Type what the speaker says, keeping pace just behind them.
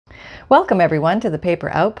Welcome everyone to the Paper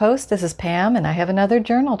Outpost. This is Pam and I have another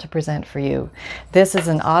journal to present for you. This is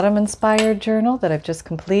an autumn inspired journal that I've just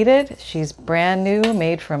completed. She's brand new,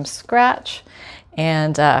 made from scratch,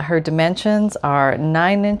 and her dimensions are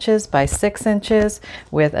 9 inches by 6 inches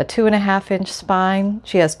with a 2.5-inch spine.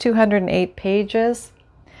 She has 208 pages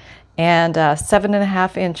and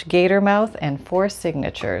 7.5-inch gator mouth and 4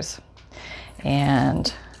 signatures.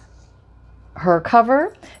 And her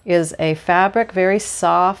cover is a fabric, very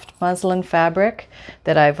soft muslin fabric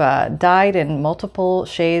that I've dyed in multiple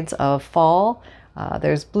shades of fall.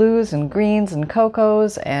 There's blues and greens and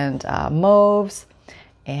cocos and mauves.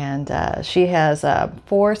 And she has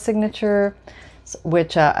 4 signature,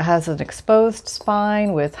 which has an exposed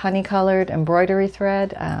spine with honey-colored embroidery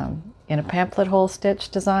thread in a pamphlet hole stitch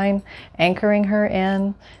design, anchoring her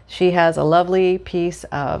in. She has a lovely piece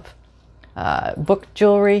of book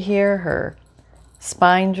jewelry here. Her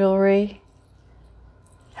spine jewelry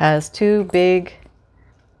has 2 big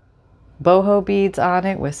boho beads on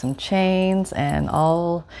it with some chains and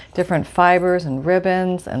all different fibers and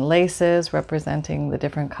ribbons and laces representing the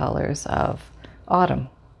different colors of autumn.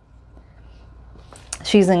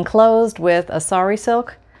 She's enclosed with a sari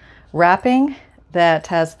silk wrapping that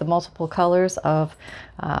has the multiple colors of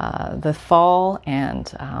the fall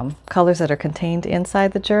and colors that are contained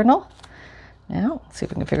inside the journal. Now, let's see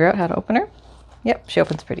if we can figure out how to open her. Yep, she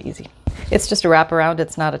opens pretty easy. It's just a wraparound,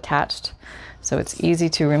 it's not attached, so it's easy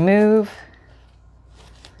to remove.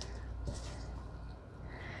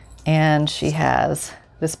 And she has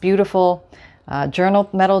this beautiful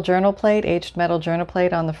metal journal plate, aged metal journal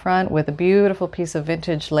plate on the front with a beautiful piece of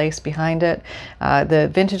vintage lace behind it. The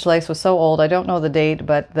vintage lace was so old, I don't know the date,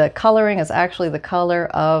 but the coloring is actually the color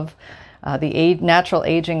of the natural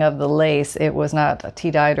aging of the lace. It was not tea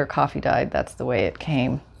dyed or coffee dyed. That's the way it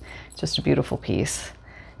came. Just a beautiful piece.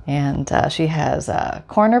 And she has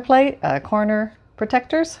corner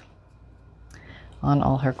protectors on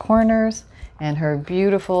all her corners, and her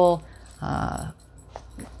beautiful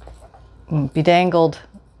bedangled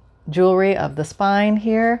jewelry of the spine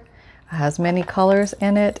here has many colors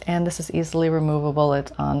in it, and this is easily removable.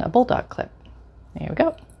 It's on a bulldog clip. There we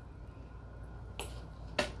go.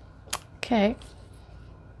 Okay.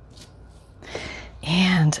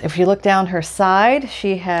 And if you look down her side,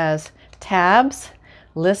 she has tabs: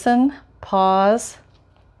 listen, pause,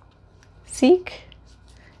 seek,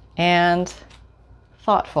 and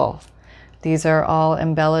thoughtful. These are all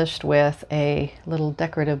embellished with a little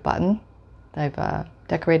decorative button. I've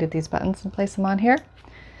decorated these buttons and placed them on here.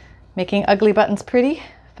 Making ugly buttons pretty,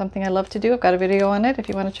 something I love to do. I've got a video on it if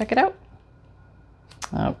you want to check it out.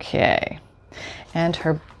 Okay. And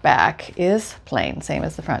her back is plain, same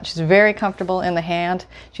as the front. She's very comfortable in the hand.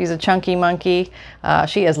 She's a chunky monkey.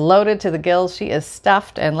 She is loaded to the gills. She is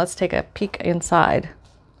stuffed, and let's take a peek inside.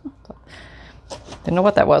 Didn't know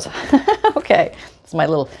what that was. Okay, it's my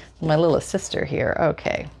little sister here.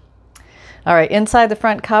 Okay. All right, inside the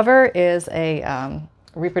front cover is a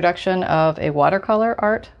reproduction of a watercolor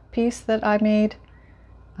art piece that I made.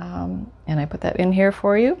 And I put that in here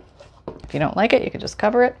for you. If you don't like it, you can just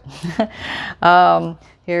cover it.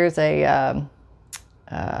 Here's I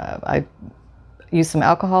used some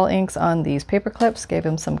alcohol inks on these paper clips, gave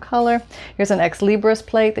them some color. Here's an Ex Libris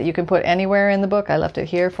plate that you can put anywhere in the book. I left it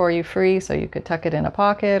here for you free, so you could tuck it in a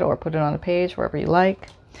pocket or put it on a page, wherever you like.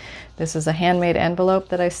 This is a handmade envelope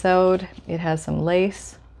that I sewed. It has some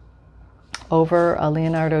lace over a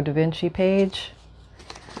Leonardo da Vinci page.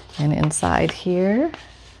 And inside here,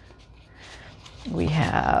 we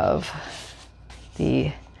have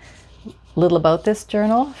the little about this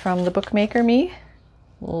journal from the bookmaker me,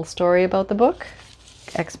 a little story about the book,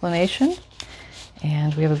 explanation,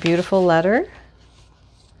 and we have a beautiful letter,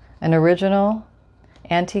 an original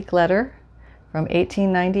antique letter from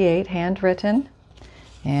 1898, handwritten,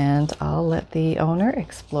 and I'll let the owner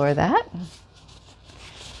explore that.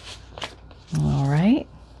 All right.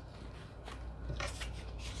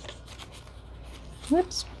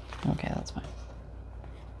 Whoops. Okay, that's fine.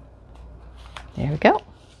 There we go.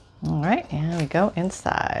 All right, and we go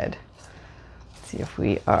inside. Let's see if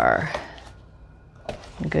we are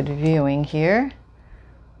good viewing here.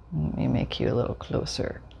 Let me make you a little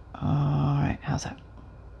closer. All right, how's that?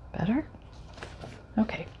 Better?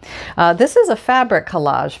 Okay. This is a fabric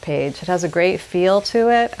collage page. It has a great feel to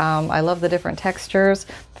it. I love the different textures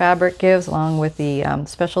fabric gives, along with the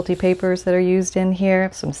specialty papers that are used in here.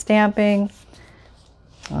 Some stamping.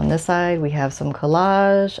 On this side, we have some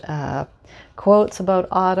collage, quotes about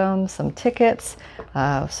autumn, some tickets,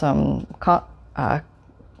 some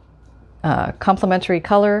complementary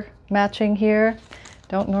color matching here.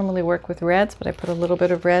 Don't normally work with reds, but I put a little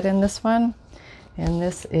bit of red in this one. And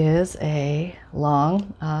this is a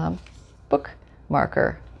long book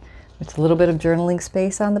marker. It's a little bit of journaling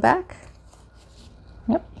space on the back.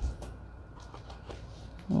 Yep.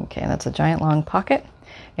 Okay, that's a giant long pocket.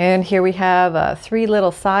 And here we have 3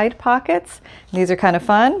 little side pockets. These are kind of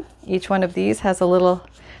fun. Each one of these has a little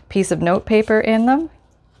piece of note paper in them.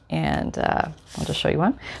 And I'll just show you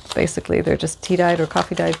one. Basically, they're just tea-dyed or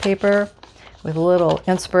coffee-dyed paper with a little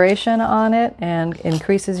inspiration on it and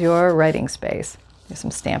increases your writing space. There's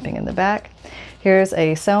some stamping in the back. Here's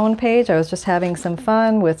a sewn page. I was just having some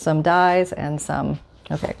fun with some dies and some,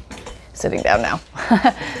 okay, sitting down now.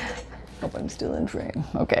 Hope I'm still in frame.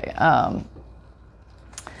 Okay,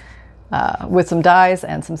 with some dies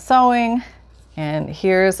and some sewing. And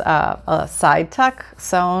here's a side tuck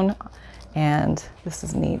sewn, and this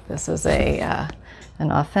is neat. This is an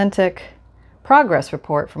authentic progress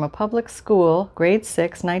report from a public school, grade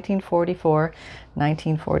 6, 1944,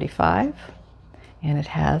 1945. And it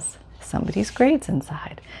has somebody's grades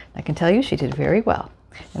inside. I can tell you she did very well.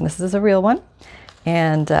 And this is a real one.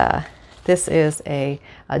 And this is a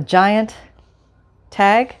giant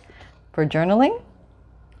tag for journaling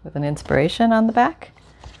with an inspiration on the back.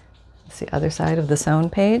 It's the other side of the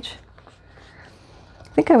sewn page. I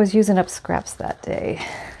think I was using up scraps that day.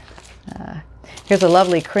 Here's a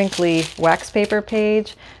lovely crinkly wax paper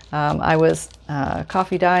page. I was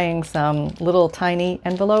coffee dyeing some little tiny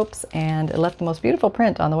envelopes, and it left the most beautiful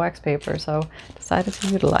print on the wax paper, so decided to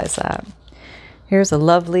utilize that. Here's a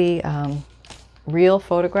lovely real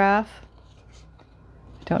photograph.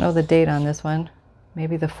 I don't know the date on this one.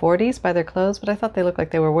 Maybe the 40s by their clothes, but I thought they looked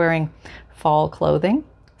like they were wearing fall clothing.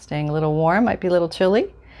 Staying a little warm, might be a little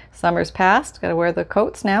chilly. Summer's passed, got to wear the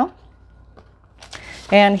coats now.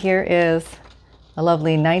 And here is a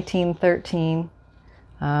lovely 1913,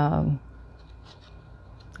 I don't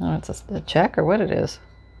know, it's a check or what it is.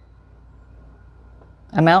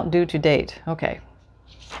 Amount due to date. Okay.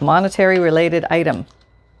 Monetary related item.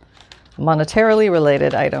 Monetarily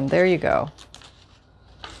related item. There you go.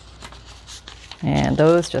 And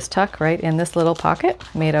those just tuck right in this little pocket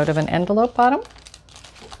made out of an envelope bottom.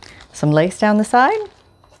 Some lace down the side.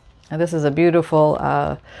 And this is a beautiful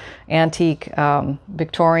antique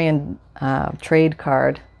Victorian trade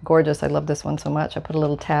card. Gorgeous. I love this one so much. I put a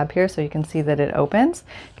little tab here so you can see that it opens.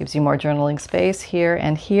 Gives you more journaling space here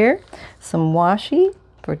and here. Some washi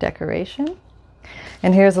for decoration.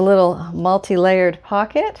 And here's a little multi-layered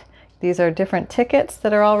pocket. These are different tickets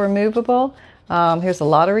that are all removable. Here's a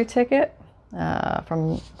lottery ticket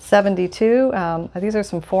from 72. These are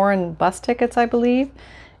some foreign bus tickets, I believe.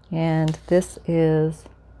 And this is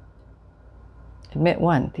Admit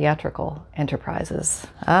 1, Theatrical Enterprises.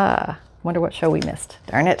 Wonder what show we missed.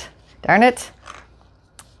 Darn it. Darn it.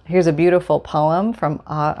 Here's a beautiful poem from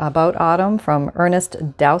about autumn from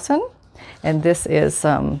Ernest Dowson. And this is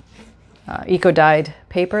some eco-dyed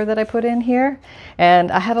paper that I put in here.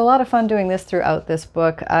 And I had a lot of fun doing this throughout this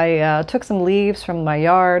book. I took some leaves from my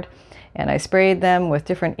yard and I sprayed them with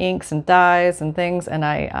different inks and dyes and things, and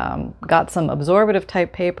I got some absorbative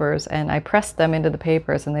type papers and I pressed them into the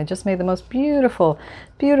papers, and they just made the most beautiful,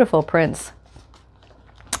 beautiful prints.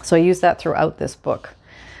 So I used that throughout this book.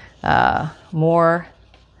 More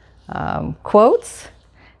quotes,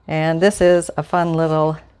 and this is a fun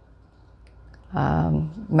little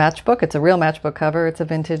matchbook. It's a real matchbook cover. It's a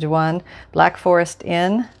vintage one. Black Forest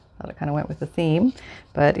Inn. Thought it kind of went with the theme,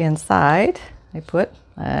 but inside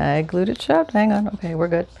I glued it shut. Hang on. Okay, we're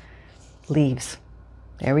good. Leaves.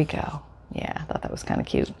 There we go. Yeah, I thought that was kind of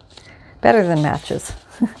cute. Better than matches.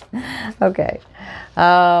 Okay.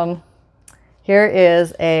 Here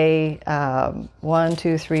is a 1,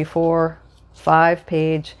 2, 3, 4,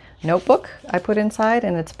 5-page notebook I put inside,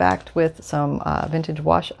 and it's backed with some vintage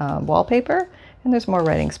wallpaper, and there's more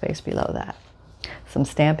writing space below that. Some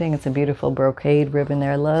stamping. It's a beautiful brocade ribbon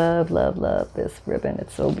there. Love, love, love this ribbon.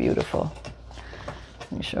 It's so beautiful.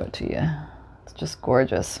 Let me show it to you. It's just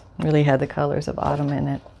gorgeous. Really had the colors of autumn in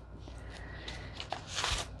it.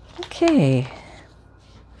 Okay.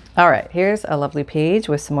 All right, here's a lovely page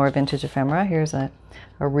with some more vintage ephemera. Here's a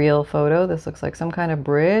real photo. This looks like some kind of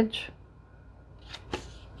bridge.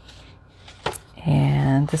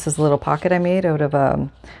 And this is a little pocket I made out of a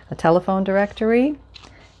telephone directory.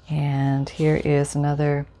 And here is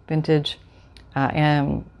another vintage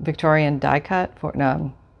Victorian die cut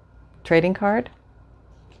for trading card.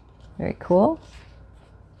 Very cool.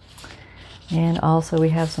 And also we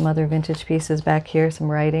have some other vintage pieces back here, some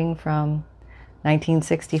writing from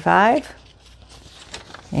 1965.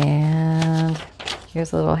 And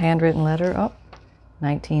here's a little handwritten letter. Oh,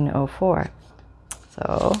 1904.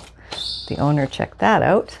 So the owner checked that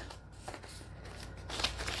out.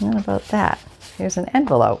 And then about that. here's an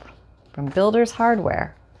envelope from Builder's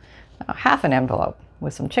Hardware. Half an envelope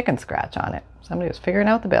with some chicken scratch on it. Somebody was figuring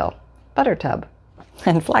out the bill. Butter tub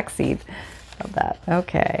and flaxseed of that.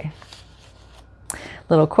 Okay.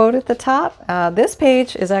 Little quote at the top. This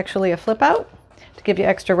page is actually a flip out to give you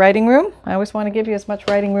extra writing room. I always want to give you as much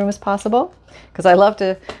writing room as possible because I love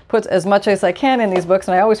to put as much as I can in these books,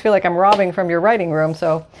 and I always feel like I'm robbing from your writing room.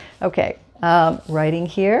 So, okay, writing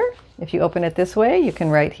here. If you open it this way, you can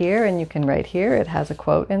write here and you can write here. It has a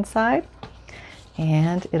quote inside.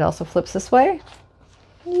 And it also flips this way.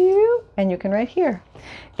 And you can write here.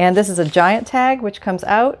 And this is a giant tag which comes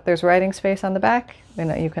out. There's writing space on the back.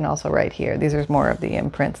 And you can also write here. These are more of the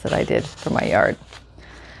imprints that I did for my yard.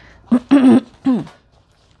 Okie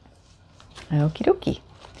dokie.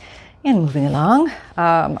 And moving along,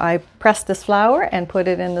 I pressed this flower and put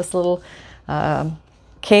it in this little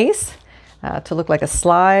case to look like a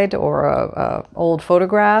slide or a old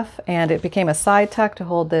photograph, and it became a side tuck to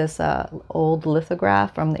hold this old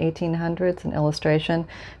lithograph from the 1800s, an illustration.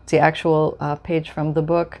 It's the actual page from the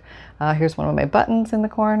book. Here's one of my buttons in the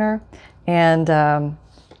corner, and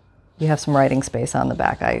you have some writing space on the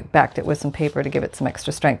back. I backed it with some paper to give it some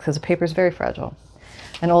extra strength because the paper is very fragile.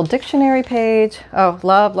 An old dictionary page. Oh,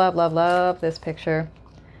 love, love, love, love this picture.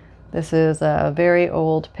 This is a very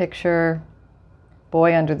old picture.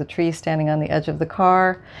 Boy under the tree standing on the edge of the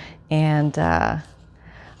car, and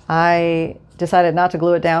I decided not to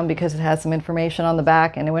glue it down because it has some information on the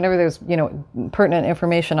back, and whenever there's pertinent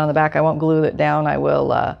information on the back, I won't glue it down. I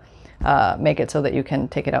will make it so that you can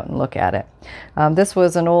take it out and look at it. This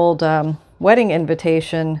was an old wedding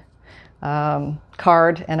invitation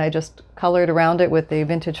card, and I just colored around it with the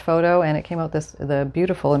vintage photo, and it came out the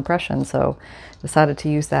beautiful impression, so decided to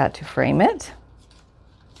use that to frame it.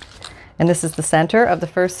 And this is the center of the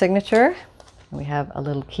first signature. We have a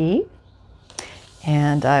little key.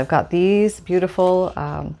 And I've got these beautiful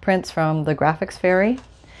prints from the Graphics Fairy.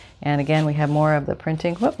 And again, we have more of the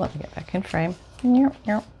printing. Whoop, let me get back in frame.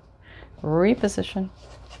 Reposition.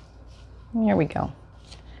 Here we go.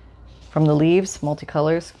 From the leaves,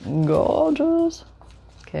 multicolors. Gorgeous.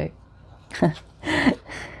 Okay. Guess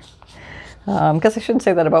I shouldn't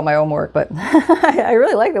say that about my own work, but I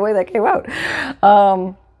really like the way that came out.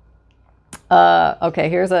 Okay,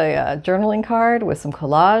 here's a journaling card with some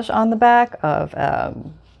collage on the back of, I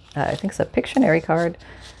think it's a Pictionary card.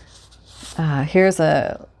 Here's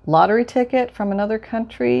a lottery ticket from another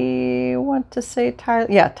country. I want to say Thai,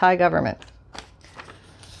 yeah, Thai government.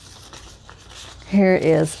 Here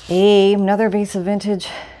is another piece of vintage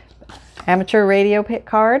amateur radio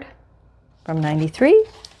card from '93.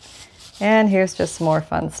 And here's just some more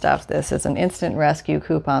fun stuff. This is an instant rescue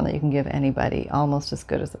coupon that you can give anybody, almost as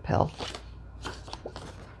good as a pill.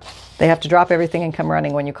 They have to drop everything and come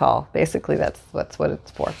running when you call. Basically, that's what it's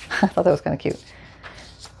for. I thought that was kind of cute.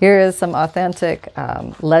 Here is some authentic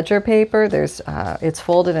ledger paper. It's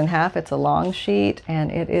folded in half. It's a long sheet, and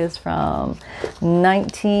it is from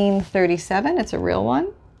 1937. It's a real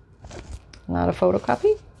one, not a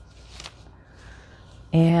photocopy.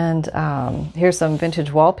 And here's some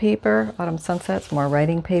vintage wallpaper, autumn sunsets, more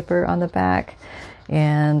writing paper on the back.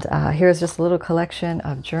 And here's just a little collection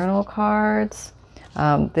of journal cards.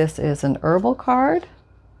 This is an herbal card,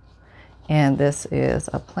 and this is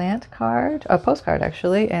a plant card, a postcard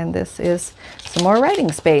actually, and this is some more writing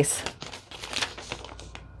space.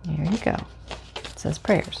 Here you go. It says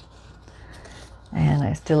prayers. And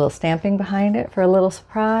I did a little stamping behind it for a little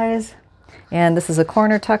surprise. And this is a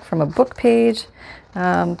corner tuck from a book page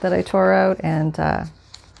that I tore out and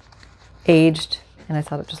aged, and I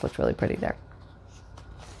thought it just looked really pretty there.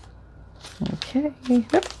 Okay,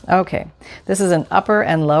 yep. Okay, this is an upper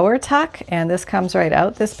and lower tuck, and this comes right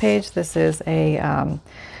out this page. This is a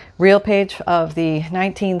real page of the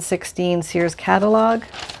 1916 Sears catalog.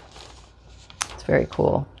 It's very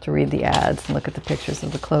cool to read the ads and look at the pictures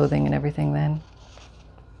of the clothing and everything then.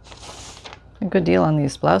 A good deal on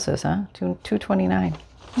these blouses, huh? $2.29.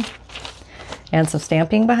 And some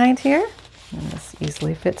stamping behind here. And this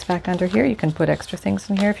easily fits back under here. You can put extra things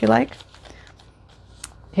in here if you like.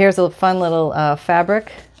 Here's a fun little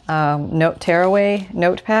fabric tearaway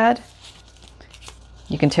notepad.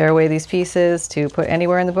 You can tear away these pieces to put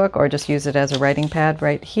anywhere in the book or just use it as a writing pad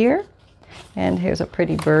right here. And here's a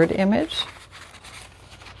pretty bird image.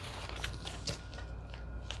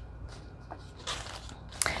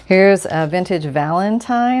 Here's a vintage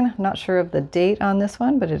Valentine. I'm not sure of the date on this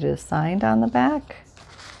one, but it is signed on the back.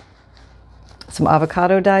 Some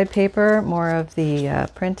avocado dyed paper, more of the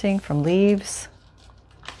printing from leaves.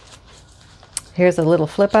 Here's a little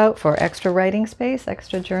flip out for extra writing space,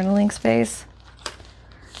 extra journaling space.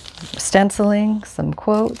 Stenciling, some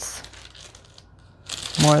quotes.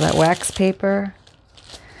 More of that wax paper.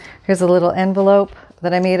 Here's a little envelope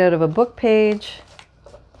that I made out of a book page.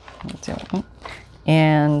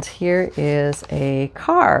 And here is a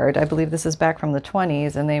card. I believe this is back from the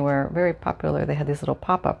 20s, and they were very popular. They had these little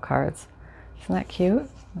pop-up cards. Isn't that cute?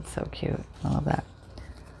 That's so cute. I love that.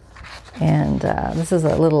 And this is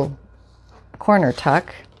a little corner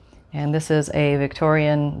tuck. And this is a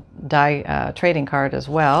Victorian die trading card as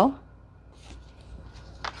well.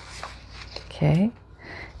 Okay.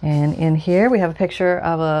 And in here we have a picture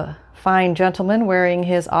of a fine gentleman wearing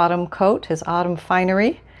his autumn coat, his autumn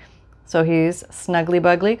finery. So he's snuggly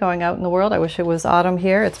bugly going out in the world. I wish it was autumn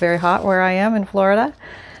here. It's very hot where I am in Florida.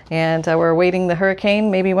 And we're awaiting the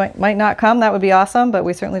hurricane. Maybe might not come. That would be awesome, but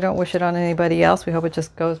we certainly don't wish it on anybody else. We hope it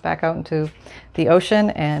just goes back out into the ocean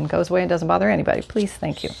and goes away and doesn't bother anybody. Please,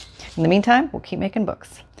 thank you. In the meantime, we'll keep making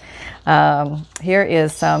books. Here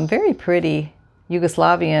is some very pretty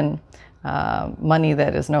Yugoslavian money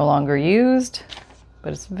that is no longer used,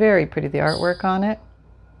 but it's very pretty, the artwork on it.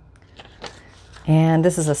 And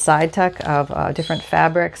this is a side tuck of different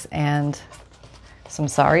fabrics and some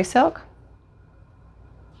sari silk.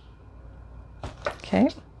 Okay.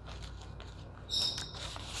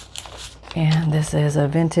 And this is a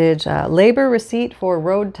vintage labor receipt for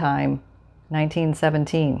road time,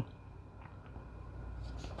 1917.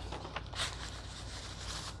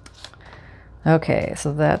 Okay,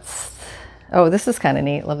 so that's, oh, this is kind of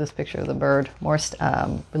neat. Love this picture of the bird. More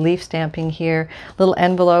relief stamping here. Little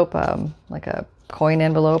envelope, like a coin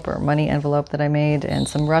envelope or money envelope that I made, and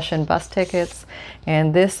some Russian bus tickets.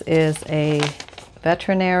 And this is a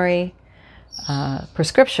veterinary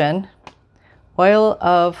prescription, oil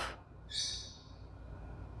of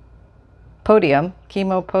podium,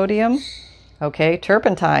 chemopodium. Okay,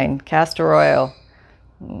 turpentine, castor oil.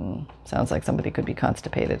 Sounds like somebody could be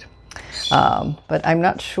constipated. But I'm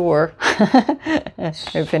not sure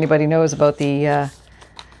if anybody knows about the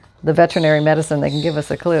veterinary medicine. They can give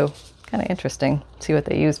us a clue. Kind of interesting. See what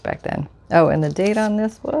they used back then. Oh, and the date on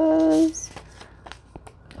this was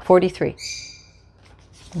 43.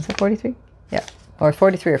 Is it 43? Yeah, or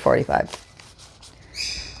 43 or 45.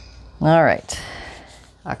 All right,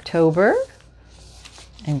 October.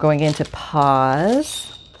 I'm going into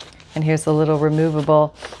pause. And here's the little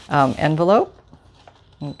removable envelope.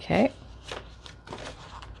 Okay.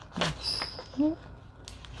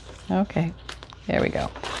 Okay, there we go.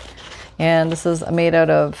 And this is made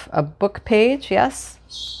out of a book page, yes,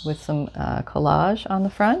 with some collage on the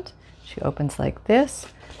front. She opens like this.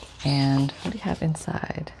 And what do you have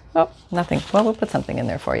inside? Oh, nothing. Well, we'll put something in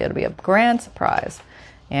there for you. It'll be a grand surprise.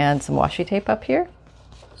 And some washi tape up here.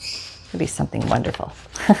 It'll be something wonderful.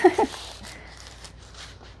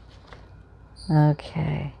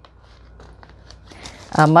 Okay.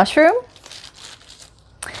 A mushroom.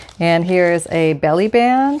 And here's a belly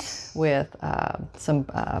band with some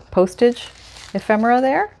postage ephemera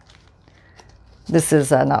there. This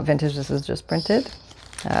is not vintage, this is just printed.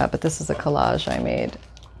 But this is a collage I made.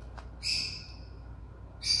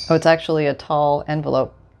 Oh, it's actually a tall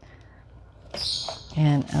envelope.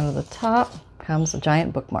 And out of the top comes a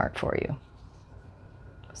giant bookmark for you.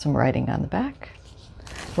 Some writing on the back.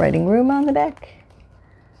 Writing room on the back.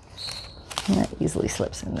 And that easily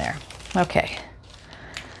slips in there. Okay.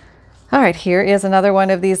 All right, here is another one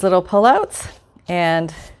of these little pullouts.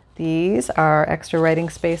 And these are extra writing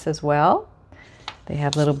space as well. They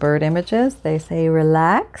have little bird images. They say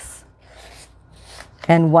relax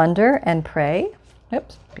and wonder and pray.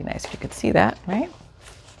 Oops, be nice if you could see that, right?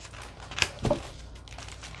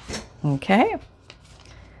 Okay.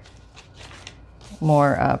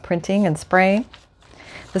 More printing and spraying.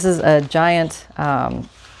 This is a giant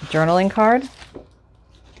journaling card.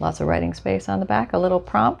 Lots of writing space on the back. A little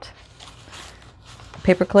prompt.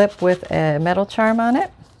 Paper clip with a metal charm on it.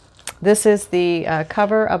 This is the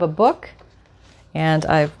cover of a book. And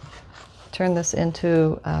I've turned this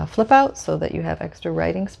into flip out so that you have extra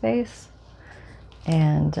writing space.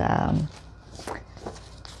 And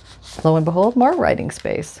lo and behold, more writing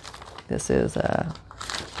space. This is a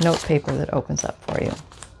note paper that opens up for you.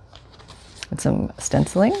 With some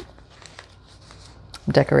stenciling.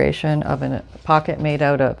 Decoration of a pocket made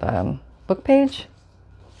out of book page.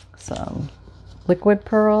 Some liquid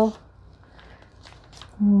pearl.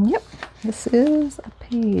 Yep, this is a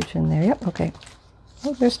page in there. Yep, okay.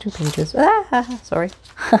 Oh, there's 2 pages. Ah, sorry.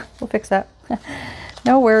 We'll fix that.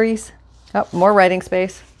 No worries. Oh, more writing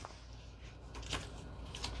space.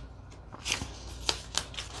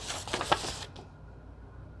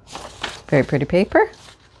 Very pretty paper.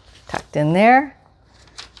 Tucked in there.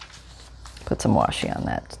 Put some washi on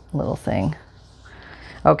that little thing.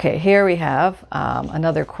 Okay, here we have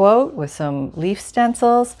another quote with some leaf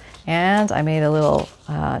stencils, and I made a little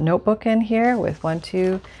notebook in here with 1,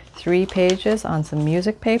 2, 3 pages on some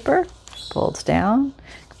music paper. Folds down,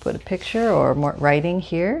 put a picture or more writing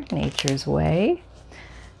here, Nature's Way.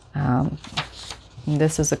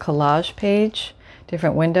 This is a collage page,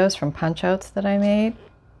 different windows from punch outs that I made.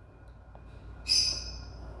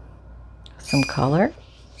 Some color.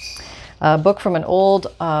 A book from an old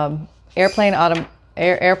airplane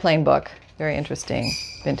book. Very interesting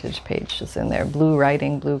vintage page is in there. Blue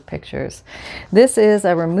writing, blue pictures. This is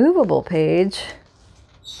a removable page.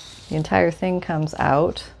 The entire thing comes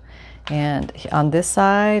out. And on this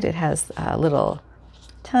side, it has a little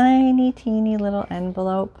tiny, teeny little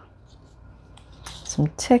envelope. Some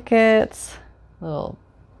tickets, little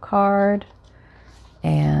card,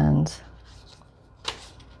 and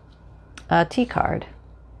a tea card.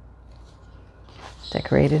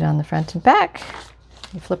 Decorated on the front and back.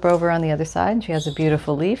 You flip over on the other side, and she has a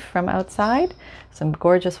beautiful leaf from outside, some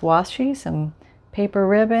gorgeous washi, some paper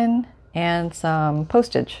ribbon, and some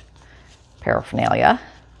postage paraphernalia.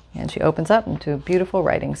 And she opens up into a beautiful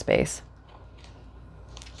writing space.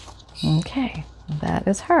 Okay, that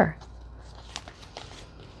is her.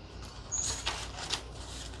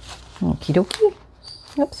 Okie dokie.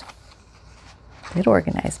 Oops. Bit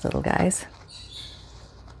organized, little guys.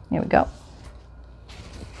 Here we go.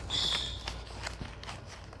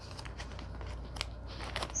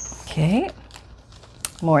 Okay,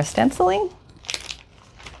 more stenciling.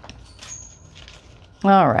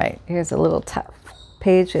 All right, here's a little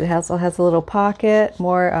page. It also has a little pocket,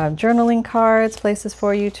 more journaling cards, places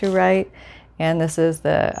for you to write. And this is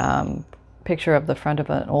the picture of the front of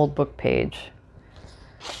an old book page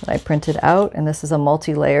that I printed out. And this is a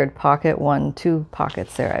multi-layered pocket, 2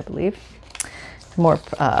 pockets there, I believe. More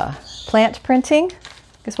plant printing.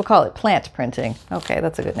 I guess we'll call it plant printing. Okay,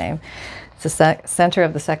 that's a good name. It's the center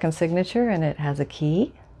of the second signature, and it has a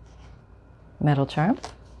key, metal charm.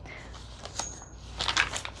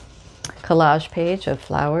 Collage page of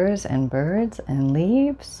flowers and birds and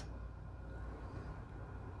leaves.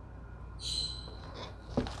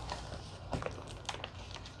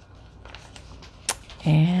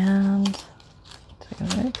 And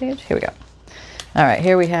page. Here we go. All right,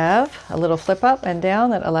 here we have a little flip up and down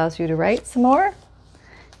that allows you to write some more.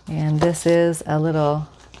 And this is a little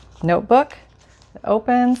notebook that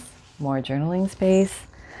opens, more journaling space.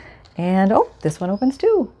 And oh, this one opens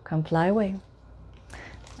too. Come fly away.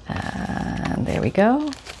 And there we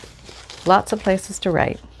go. Lots of places to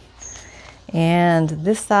write. And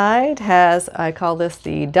this side has, I call this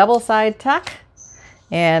the double side tuck.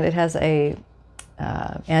 And it has a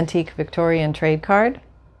antique Victorian trade card.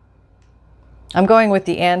 I'm going with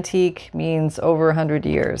the antique means over 100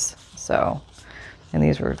 years. So, and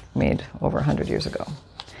these were made over 100 years ago.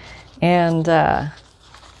 And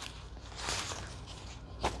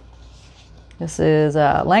this is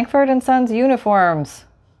Langford and Sons uniforms.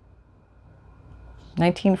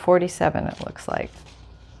 1947, it looks like.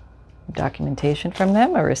 Documentation from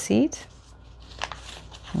them, a receipt.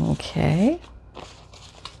 Okay.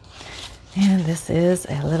 And this is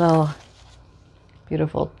a little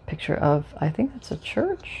beautiful picture of, I think it's a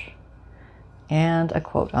church, and a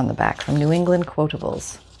quote on the back from New England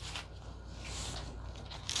Quotables.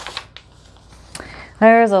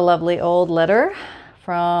 There's a lovely old letter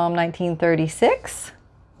from 1936.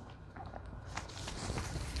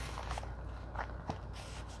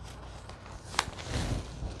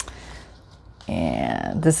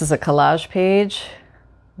 And this is a collage page.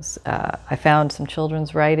 I found some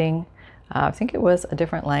children's writing. I think it was a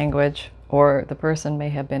different language, or the person may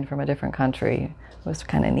have been from a different country. It was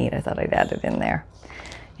kind of neat. I thought I'd add it in there.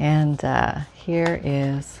 And here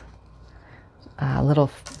is a little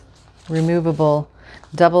removable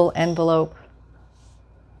double envelope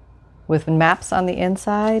with maps on the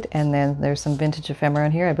inside. And then there's some vintage ephemera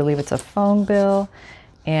in here. I believe it's a phone bill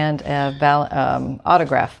and a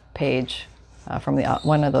autograph page from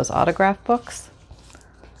one of those autograph books.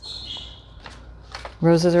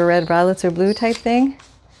 Roses are red, violets are blue type thing.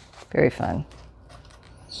 Very fun.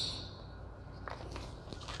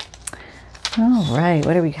 All right,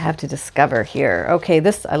 what do we have to discover here? Okay,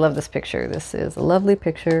 I love this picture. This is a lovely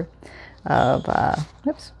picture of,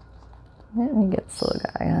 oops, let me get this little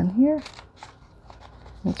guy on here.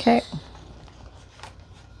 Okay.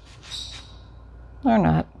 Or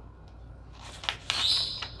not.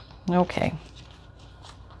 Okay.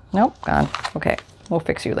 Nope, gone. Okay, we'll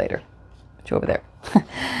fix you later. Put you over there.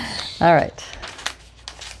 All right.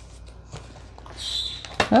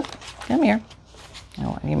 Oh, come here.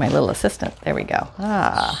 Oh, I need my little assistant. There we go.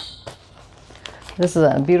 Ah. This is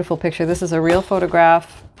a beautiful picture. This is a real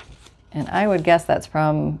photograph, and I would guess that's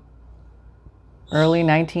from early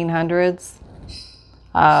 1900s.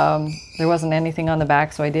 There wasn't anything on the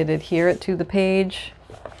back, so I did adhere it to the page.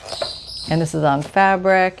 And this is on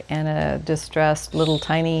fabric and a distressed little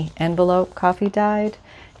tiny envelope, coffee dyed.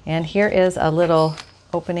 And here is a little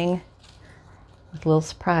opening with a little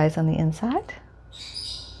surprise on the inside.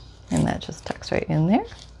 And that just tucks right in there.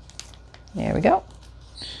 There we go.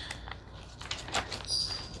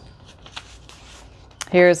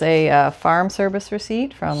 Here's a farm service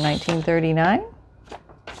receipt from 1939.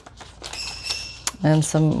 And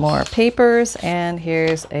some more papers, and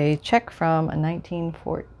here's a check from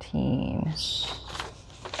 1914.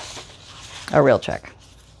 A real check.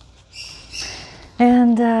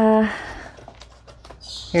 And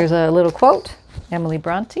here's a little quote, Emily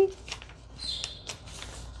Bronte.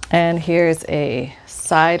 And here's a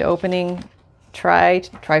side opening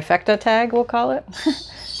trifecta tag, we'll call it.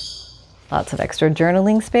 Lots of extra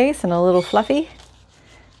journaling space and a little fluffy.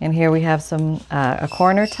 And here we have some a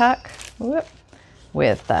corner tuck. Whoop.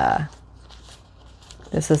 With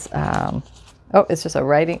this is oh, it's just a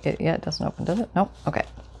writing. Yeah, it doesn't open, does it? Nope. Okay.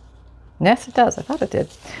 Yes, it does. I thought it did.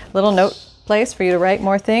 Little note place for you to write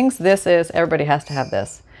more things. This is, everybody has to have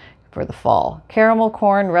this for the fall. Caramel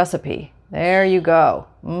corn recipe. There you go.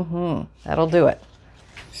 That'll do it.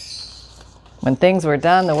 When things were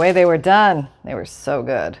done the way they were done, they were so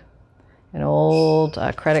good. An old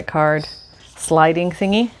credit card sliding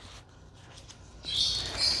thingy.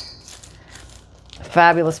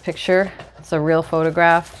 Fabulous picture. It's a real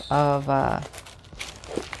photograph of a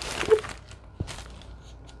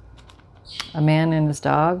man and his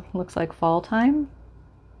dog. Looks like fall time.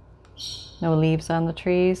 No leaves on the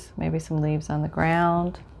trees. Maybe some leaves on the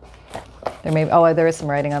ground. There may be, oh, there is some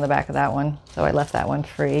writing on the back of that one, so I left that one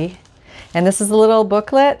free. And this is a little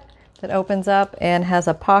booklet that opens up and has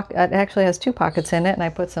a pocket. It actually has 2 pockets in it, and I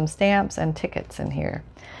put some stamps and tickets in here.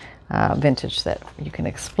 Vintage that you can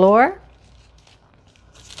explore.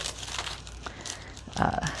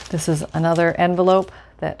 This is another envelope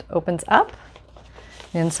that opens up.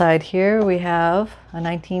 Inside here we have a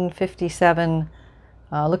 1957,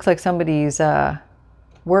 looks like somebody's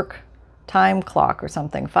work time clock or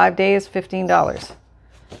something. 5 days, $15.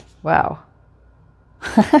 Wow.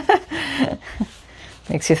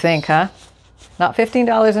 Makes you think, huh? Not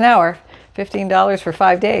 $15 an hour, $15 for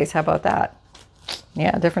 5 days. How about that?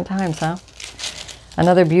 Yeah, different times, huh?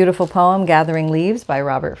 Another beautiful poem, Gathering Leaves by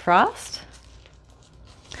Robert Frost.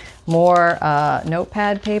 More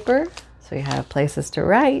notepad paper, so you have places to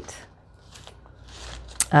write.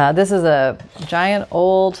 This is a giant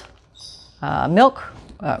old milk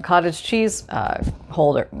cottage cheese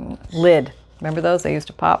holder lid. Remember those? They used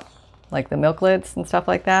to pop like the milk lids and stuff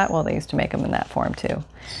like that. Well, they used to make them in that form too.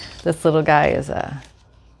 This little guy is a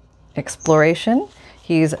exploration.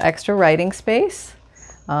 He's extra writing space.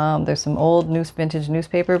 There's some old vintage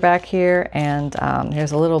newspaper back here, and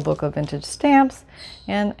here's a little book of vintage stamps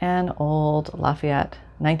and an old Lafayette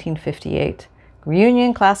 1958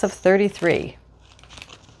 reunion class of 33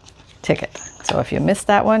 ticket. So if you missed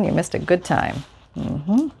that one, you missed a good time.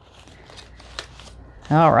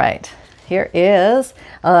 All right, here is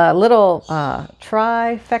a little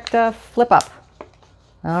trifecta flip up.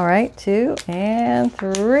 All right, 2 and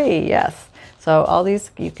 3, yes. So all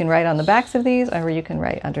these, you can write on the backs of these, or you can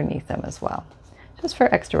write underneath them as well, just for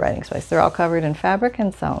extra writing space. They're all covered in fabric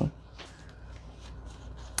and sewn.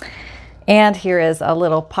 And here is a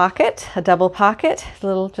little pocket, a double pocket,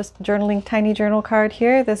 little just journaling, tiny journal card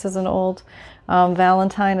here. This is an old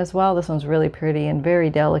Valentine as well. This one's really pretty and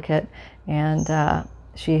very delicate, and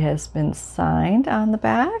she has been signed on the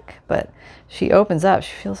back, but she opens up.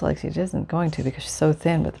 She feels like she isn't going to because she's so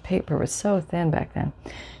thin, but the paper was so thin back then.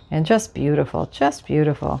 And just beautiful, just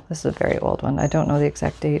beautiful. This is a very old one. I don't know the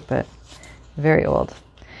exact date, but very old.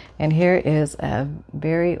 And here is a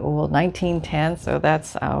very old 1910, so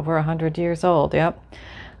that's over 100 years old, yep.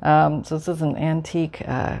 So this is an antique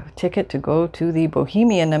ticket to go to the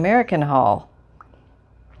Bohemian American Hall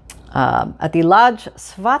at the Lodge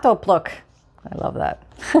Svatopluk. I love that.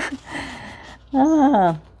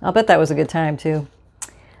 I'll bet that was a good time too.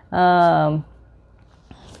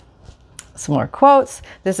 Some more quotes.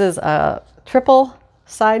 This is a triple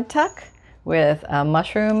side tuck with a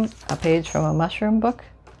mushroom, a page from a mushroom book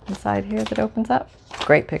inside here that opens up.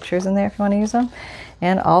 Great pictures in there if you want to use them.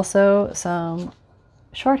 And also some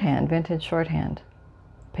shorthand, vintage shorthand,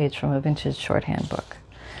 page from a vintage shorthand book.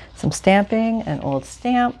 Some stamping, an old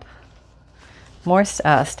stamp, more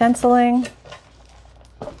stenciling,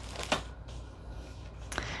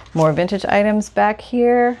 more vintage items back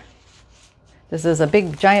here. This is a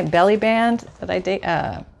big giant belly band that I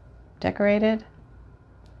decorated.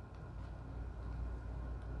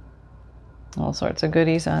 All sorts of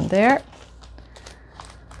goodies on there.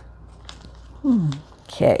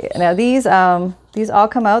 Okay, now these all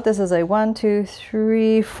come out. This is a 1, 2,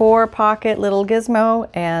 3, 4 pocket little gizmo,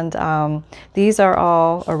 and these are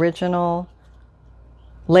all original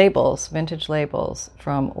labels, vintage labels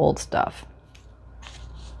from old stuff.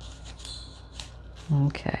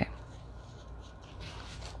 Okay.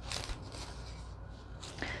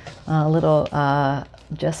 A little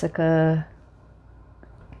Jessica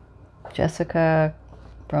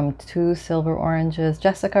from 2 Silver Oranges.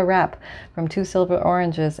 Jessica Rapp from 2 Silver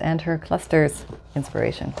Oranges and her clusters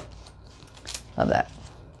inspiration. Love that.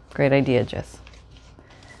 Great idea, Jess.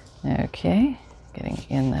 Okay, getting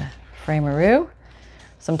in the frameroo.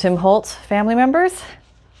 Some Tim Holtz family members.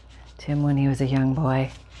 Tim when he was a young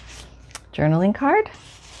boy. Journaling card.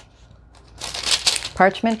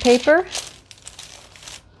 Parchment paper.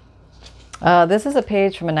 This is a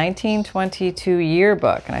page from a 1922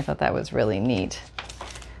 yearbook, and I thought that was really neat.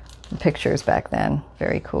 The pictures back then,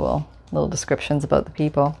 very cool. Little descriptions about the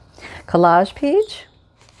people. Collage page.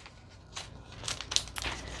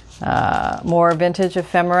 More vintage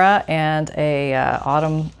ephemera and a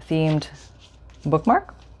autumn-themed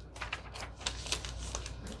bookmark.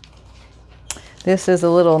 This is a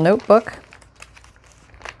little notebook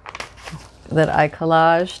that I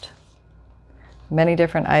collaged. Many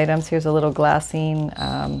different items. Here's a little glassine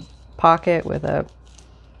pocket with a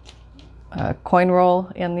coin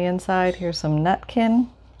roll in the inside. Here's some nutkin.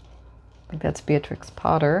 I think that's Beatrix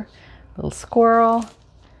Potter. Little squirrel.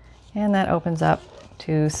 And that opens up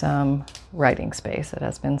to some writing space that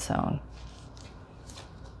has been sewn.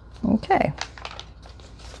 Okay.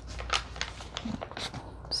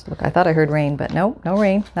 Just look, I thought I heard rain, but no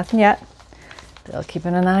rain. Nothing yet. Still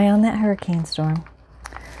keeping an eye on that hurricane storm.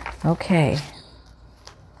 Okay.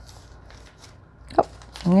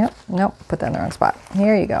 Yep, nope, put that in the wrong spot.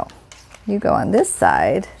 Here you go. You go on this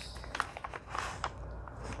side.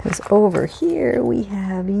 Because over here we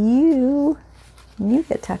have you. You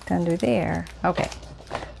get tucked under there. Okay,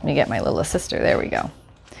 let me get my little sister. There we go.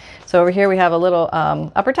 So over here we have a little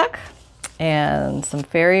upper tuck and some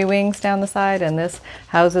fairy wings down the side. And this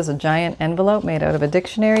houses a giant envelope made out of a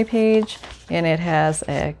dictionary page. And it has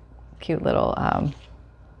a cute little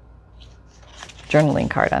journaling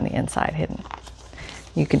card on the inside hidden.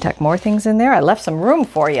 You can tuck more things in there. I left some room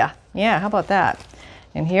for you. Yeah, how about that?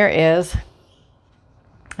 And here is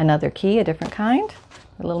another key, a different kind,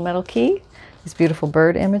 a little metal key. These beautiful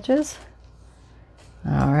bird images.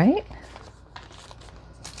 All right.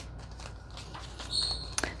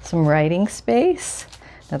 Some writing space,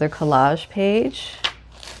 another collage page,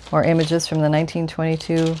 more images from the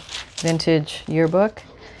 1922 vintage yearbook.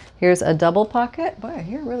 Here's a double pocket. Boy, I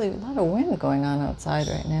hear really a lot of wind going on outside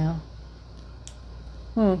right now.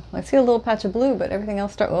 I see a little patch of blue, but everything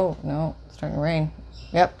else oh no, it's starting to rain.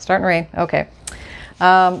 Yep, starting to rain. Okay.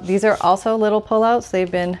 These are also little pullouts.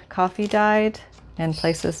 They've been coffee dyed and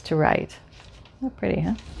places to write. Oh, pretty,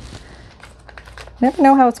 huh? Never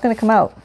know how it's going to come out.